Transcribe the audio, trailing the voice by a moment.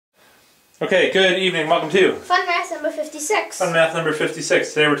Okay, good evening. Welcome to Fun Math number 56. Fun Math number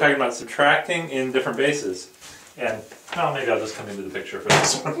 56. Today we're talking about subtracting in different bases. And, well, maybe I'll just come into the picture for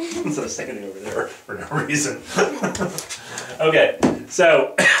this one instead of standing over there for no reason. Okay,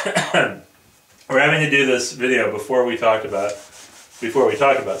 so we're having to do this video before we talk about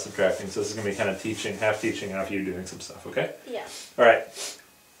subtracting. So this is going to be kind of teaching, half you doing some stuff, okay? Yeah. All right.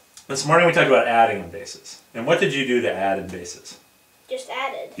 This morning we talked about adding in bases. And what did you do to add in bases? Just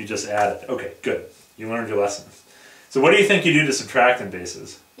added. You just added. Okay, good. You learned your lesson. So what do you think you do to subtract in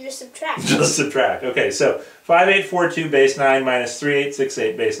bases? You just subtract. Just subtract. Okay, so 5842 base 9 minus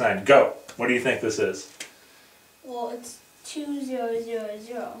 3868 base 9. Go. What do you think this is? Well, it's 2000 base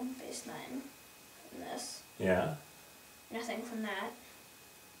 9 from this. Yeah. Nothing from that.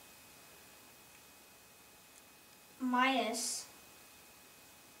 Minus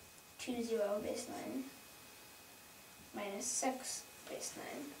 20 base 9. Minus 6 base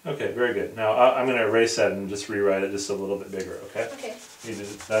 9. Okay, very good. Now I'm going to erase that and just rewrite it just a little bit bigger, okay? Okay. You did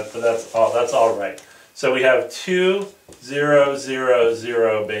that, but that's all right. So we have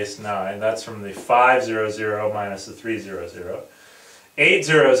 2000 base 9. That's from the 500 minus the 300.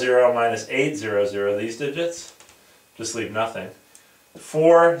 800 minus 800, these digits, just leave nothing.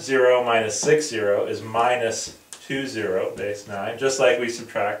 40 minus 60 is minus 20 base 9, just like we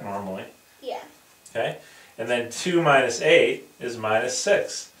subtract normally. Yeah. Okay? And then 2 minus 8 is minus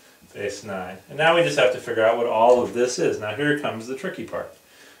 6 base 9. And now we just have to figure out what all of this is. Now here comes the tricky part.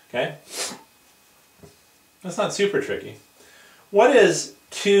 Okay? That's not super tricky. What is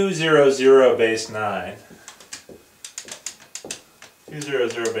 200 base 9?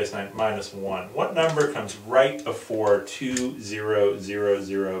 200 base 9 minus 1. What number comes right before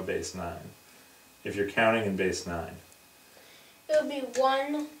 2000 base 9? If you're counting in base 9. It would be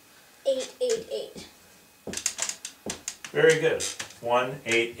 1888. Very good.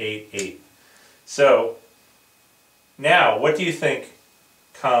 1888. So, now, what do you think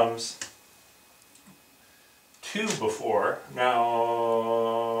comes 2 before?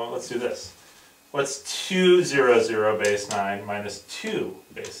 Now, let's do this. What's 200 base 9 minus 2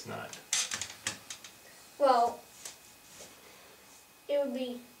 base 9? Well, it would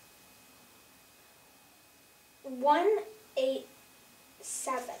be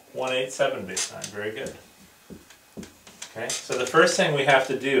 187. 187 base 9. Very good. Okay, so the first thing we have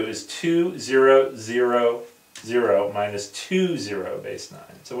to do is 2000 minus 20 base 9.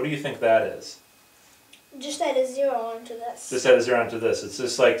 So what do you think that is? Just add a 0 onto this. Just add a 0 onto this. It's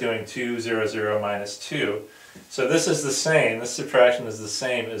just like doing 200 minus 2. So this is the same, this subtraction is the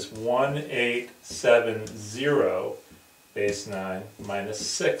same as 1870 base 9 minus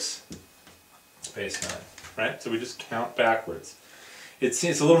 6 base 9. Right? So we just count backwards. It's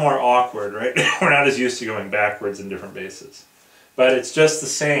a little more awkward, right? We're not as used to going backwards in different bases. But it's just the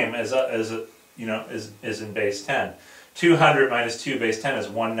same as in base 10. 200 minus 2 base 10 is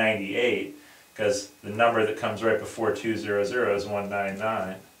 198, because the number that comes right before 200 is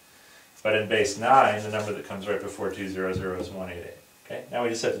 199. But in base 9, the number that comes right before 200 is 188. Okay? Now we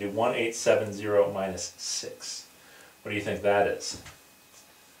just have to do 1870 minus 6. What do you think that is?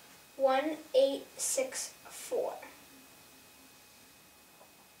 1864.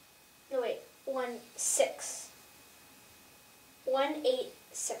 No, wait,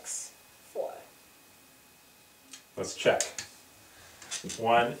 1864. Let's check.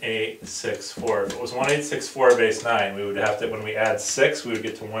 1864. If it was 1864 base 9, we would have to, when we add 6, we would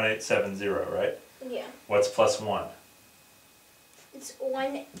get to 1870, right? Yeah. What's plus 1? It's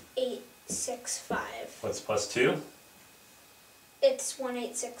 1865. What's plus 2? It's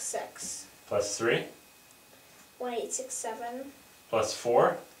 1866. Plus 3? 1867. Plus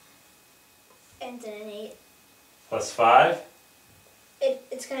 4? And then an 8. Plus 5?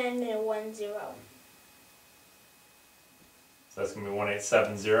 It's going to end in a 10. So that's going to be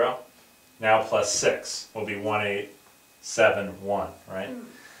 1870. Now plus 6 will be 1871, right? Mm.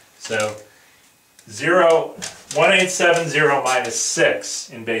 So 1870 minus 6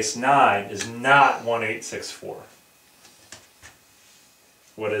 in base 9 is not 1864.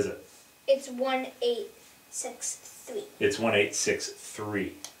 What is it? It's 1863. It's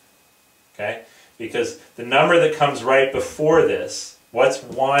 1863. Okay? Because the number that comes right before this, what's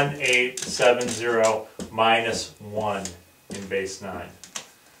 1870 minus 1 in base 9?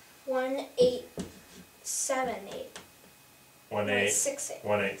 1878. 1868.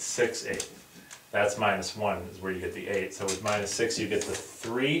 1868. That's minus 1 is where you get the 8. So with minus 6 you get the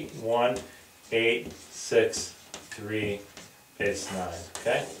 3. 1863 base 9.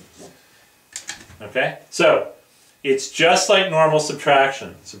 Okay? Okay? So it's just like normal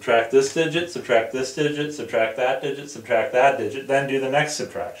subtraction. Subtract this digit, subtract this digit, subtract that digit, then do the next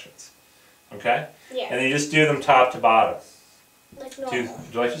subtractions. okay? Yeah. And then you just do them top to bottom. Like normal.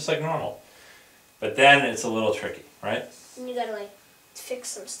 Just like normal. But then it's a little tricky, right? And you gotta like fix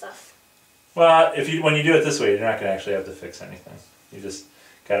some stuff. Well, when you do it this way, you're not going to actually have to fix anything. You just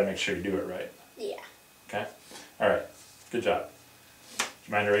got to make sure you do it right. Yeah. Okay? Alright. Good job. Do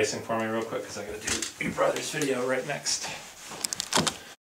you mind erasing for me real quick? Because I got to do your brother's video right next.